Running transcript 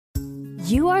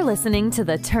You are listening to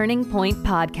the Turning Point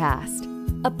Podcast,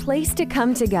 a place to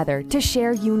come together to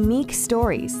share unique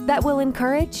stories that will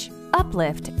encourage,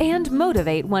 uplift, and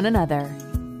motivate one another.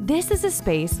 This is a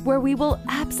space where we will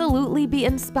absolutely be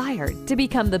inspired to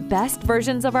become the best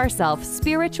versions of ourselves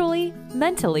spiritually,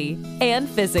 mentally, and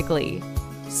physically.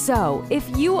 So, if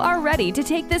you are ready to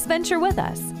take this venture with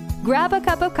us, grab a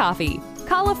cup of coffee,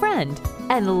 call a friend,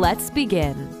 and let's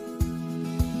begin.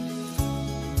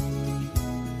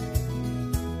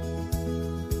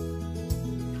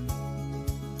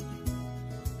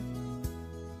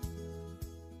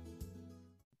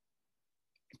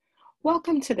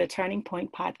 Welcome to the Turning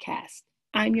Point Podcast.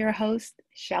 I'm your host,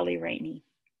 Shelly Rainey.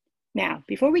 Now,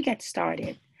 before we get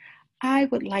started, I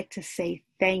would like to say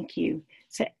thank you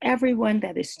to everyone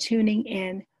that is tuning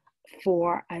in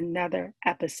for another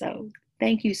episode.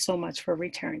 Thank you so much for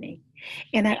returning.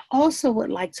 And I also would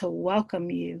like to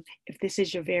welcome you if this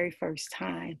is your very first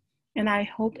time. And I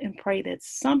hope and pray that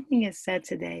something is said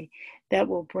today that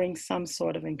will bring some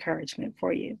sort of encouragement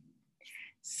for you.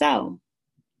 So,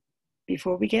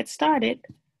 before we get started,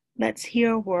 let's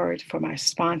hear a word from our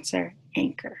sponsor,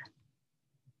 Anchor.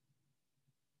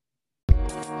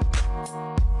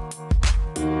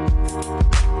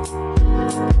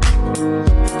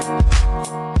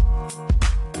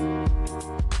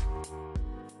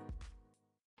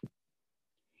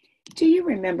 Do you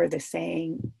remember the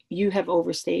saying, "You have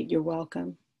overstayed your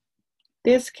welcome"?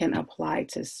 This can apply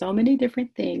to so many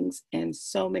different things and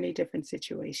so many different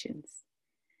situations.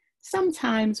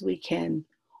 Sometimes we can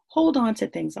hold on to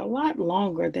things a lot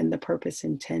longer than the purpose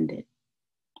intended.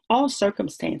 All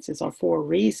circumstances are for a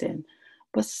reason,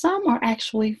 but some are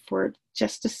actually for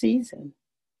just a season.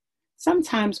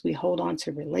 Sometimes we hold on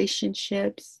to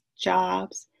relationships,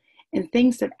 jobs, and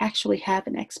things that actually have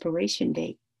an expiration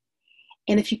date.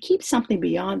 And if you keep something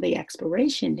beyond the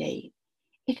expiration date,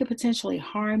 it could potentially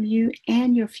harm you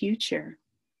and your future.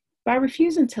 By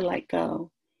refusing to let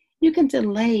go, you can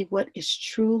delay what is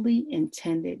truly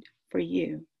intended for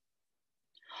you.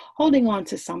 Holding on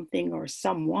to something or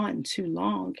someone too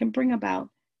long can bring about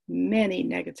many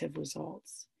negative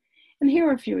results. And here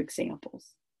are a few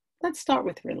examples. Let's start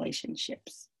with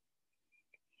relationships.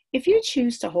 If you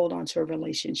choose to hold on to a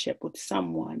relationship with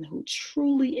someone who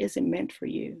truly isn't meant for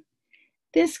you,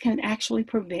 this can actually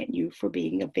prevent you from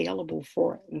being available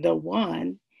for the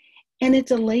one, and it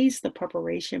delays the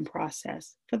preparation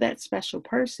process for that special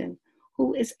person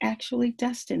who is actually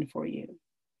destined for you.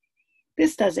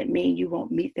 This doesn't mean you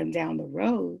won't meet them down the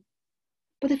road,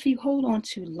 but if you hold on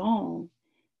too long,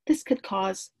 this could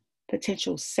cause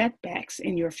potential setbacks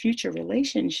in your future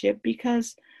relationship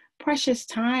because precious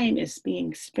time is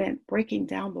being spent breaking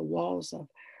down the walls of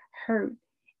hurt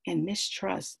and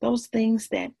mistrust, those things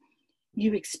that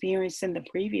you experienced in the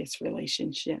previous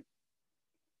relationship.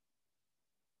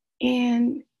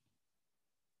 And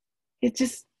it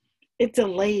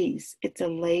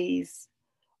delays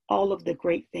all of the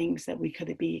great things that we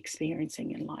could be experiencing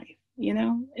in life,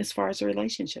 as far as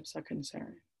relationships are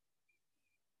concerned.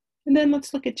 And then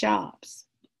let's look at jobs.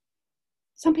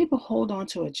 Some people hold on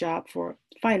to a job for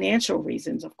financial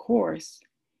reasons, of course,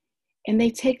 and they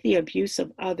take the abuse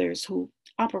of others who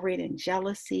operate in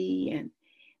jealousy and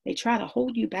they try to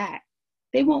hold you back.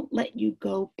 They won't let you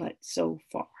go but so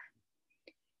far,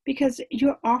 because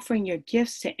you're offering your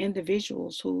gifts to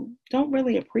individuals who don't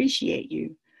really appreciate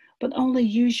you, but only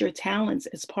use your talents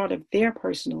as part of their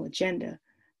personal agenda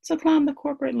to climb the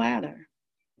corporate ladder,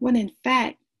 when in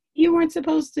fact, you weren't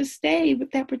supposed to stay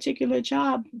with that particular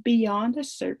job beyond a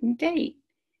certain date.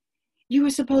 You were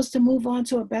supposed to move on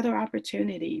to a better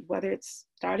opportunity, whether it's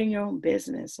starting your own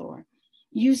business or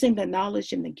using the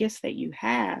knowledge and the gifts that you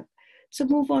have to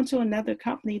move on to another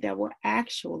company that will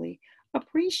actually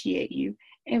appreciate you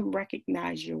and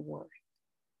recognize your worth.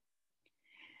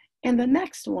 And the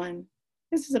next one,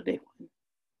 this is a big one.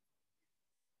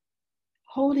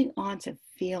 Holding on to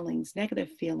feelings,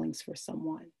 negative feelings for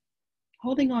someone.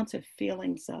 Holding on to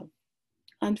feelings of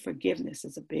unforgiveness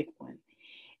is a big one.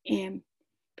 And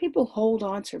people hold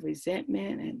on to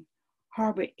resentment and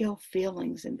harbor ill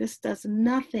feelings, and this does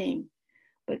nothing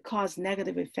but cause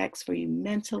negative effects for you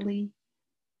mentally,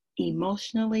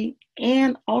 emotionally,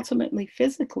 and ultimately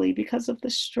physically because of the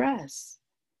stress.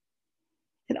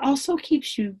 It also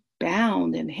keeps you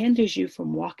bound and hinders you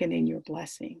from walking in your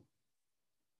blessing.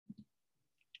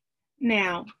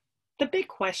 Now, the big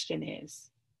question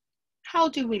is, how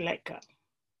do we let go?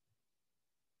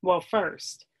 Well,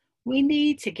 first, we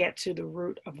need to get to the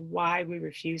root of why we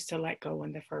refuse to let go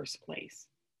in the first place.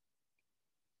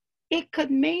 It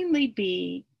could mainly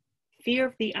be fear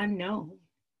of the unknown.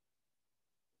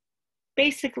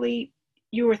 Basically,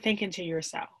 you were thinking to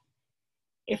yourself,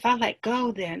 If I let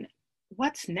go, then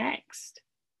what's next?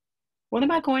 What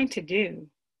am I going to do?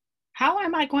 How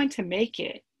am I going to make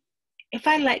it? If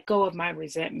I let go of my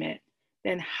resentment,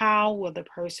 then how will the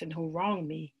person who wronged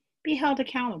me be held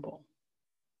accountable?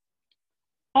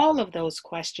 All of those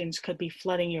questions could be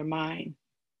flooding your mind,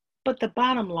 but the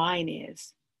bottom line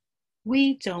is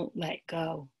we don't let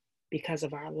go because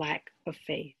of our lack of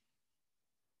faith.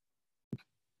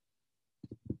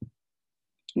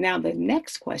 Now, the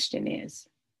next question is,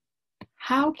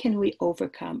 how can we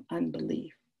overcome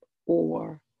unbelief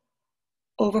or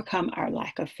overcome our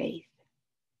lack of faith?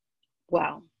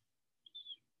 Well,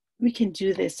 we can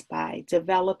do this by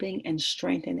developing and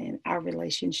strengthening our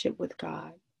relationship with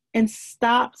God and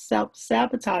stop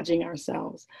self-sabotaging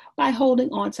ourselves by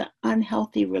holding on to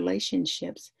unhealthy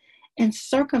relationships and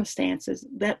circumstances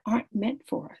that aren't meant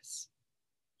for us.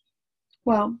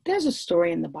 Well, there's a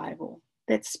story in the Bible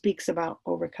that speaks about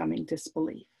overcoming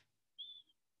disbelief.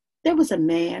 There was a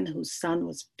man whose son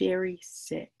was very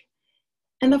sick,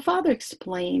 and the father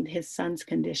explained his son's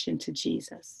condition to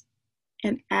Jesus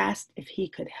and asked if he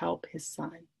could help his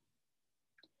son.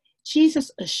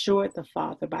 Jesus assured the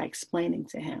father by explaining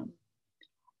to him,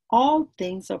 all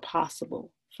things are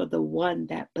possible for the one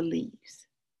that believes.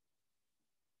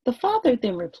 The father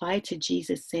then replied to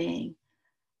Jesus saying,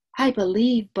 I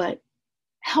believe, but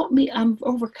help me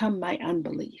overcome my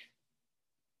unbelief.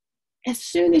 As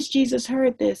soon as Jesus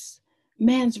heard this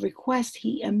man's request,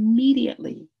 he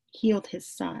immediately healed his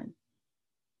son.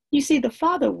 You see, the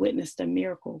father witnessed a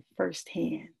miracle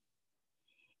firsthand.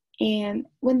 And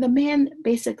when the man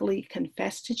basically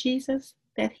confessed to Jesus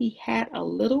that he had a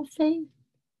little faith,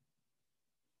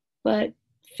 but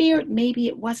feared maybe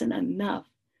it wasn't enough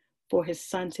for his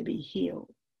son to be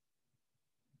healed.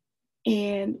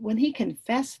 And when he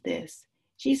confessed this,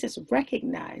 Jesus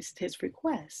recognized his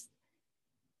request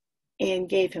and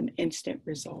gave him instant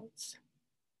results.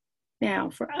 Now,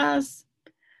 for us,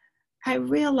 I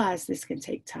realize this can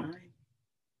take time,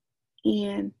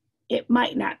 and it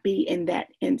might not be in that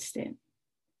instant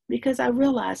because I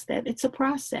realize that it's a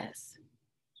process,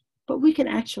 but we can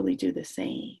actually do the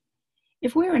same.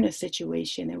 If we're in a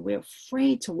situation and we're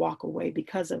afraid to walk away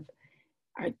because of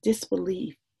our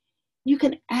disbelief, you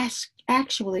can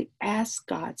actually ask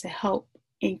God to help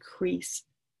increase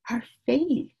our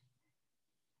faith.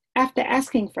 After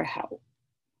asking for help,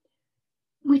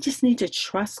 we just need to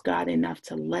trust God enough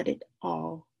to let it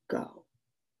all go.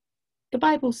 The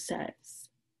Bible says,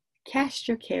 cast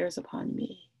your cares upon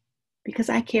me because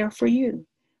I care for you,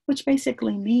 which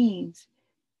basically means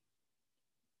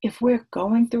if we're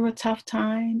going through a tough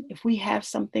time, if we have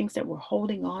some things that we're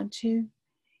holding on to,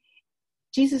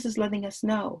 Jesus is letting us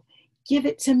know, give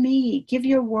it to me. Give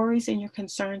your worries and your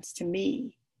concerns to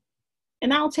me,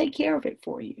 and I'll take care of it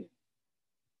for you.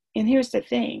 And here's the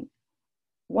thing.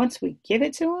 Once we give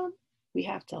it to him, we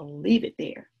have to leave it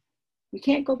there. We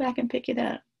can't go back and pick it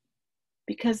up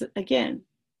because, again,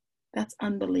 that's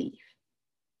unbelief.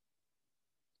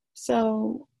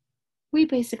 So we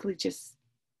basically just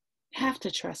have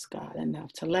to trust God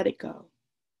enough to let it go.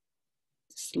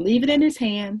 Just leave it in his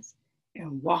hands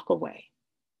and walk away.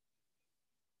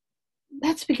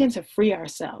 Let's begin to free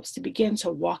ourselves, to begin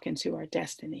to walk into our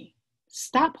destiny.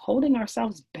 Stop holding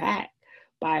ourselves back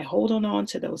by holding on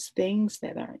to those things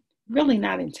that are really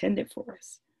not intended for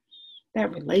us.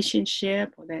 That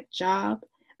relationship or that job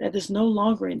that is no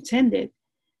longer intended,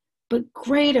 but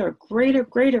greater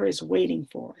is waiting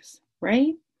for us,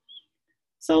 right?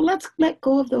 So let's let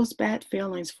go of those bad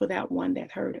feelings for that one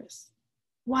that hurt us.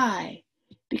 Why?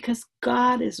 Because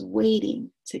God is waiting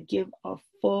to give a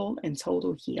full and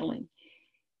total healing.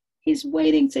 He's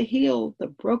waiting to heal the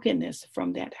brokenness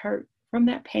from that hurt, from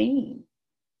that pain.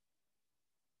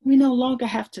 We no longer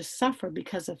have to suffer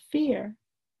because of fear.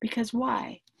 Because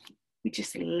why? We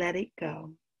just let it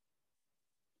go.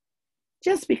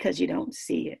 Just because you don't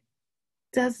see it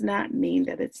does not mean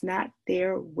that it's not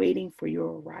there waiting for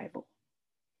your arrival.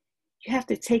 You have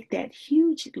to take that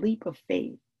huge leap of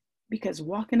faith because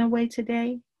walking away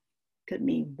today could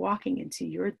mean walking into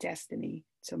your destiny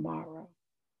tomorrow.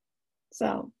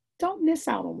 So don't miss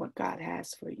out on what God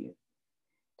has for you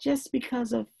just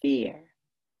because of fear.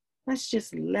 Let's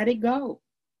just let it go.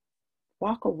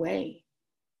 Walk away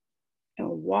and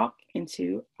walk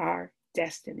into our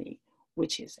destiny,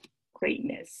 which is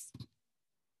greatness.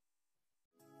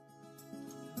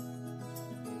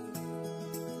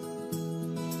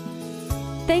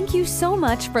 Thank you so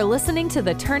much for listening to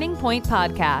the Turning Point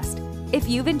Podcast. If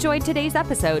you've enjoyed today's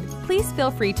episode, please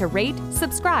feel free to rate,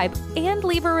 subscribe, and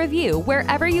leave a review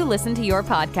wherever you listen to your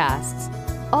podcasts.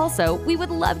 Also, we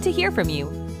would love to hear from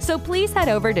you. So please head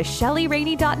over to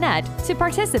ShellyRainey.net to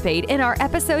participate in our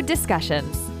episode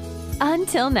discussions.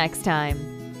 Until next time.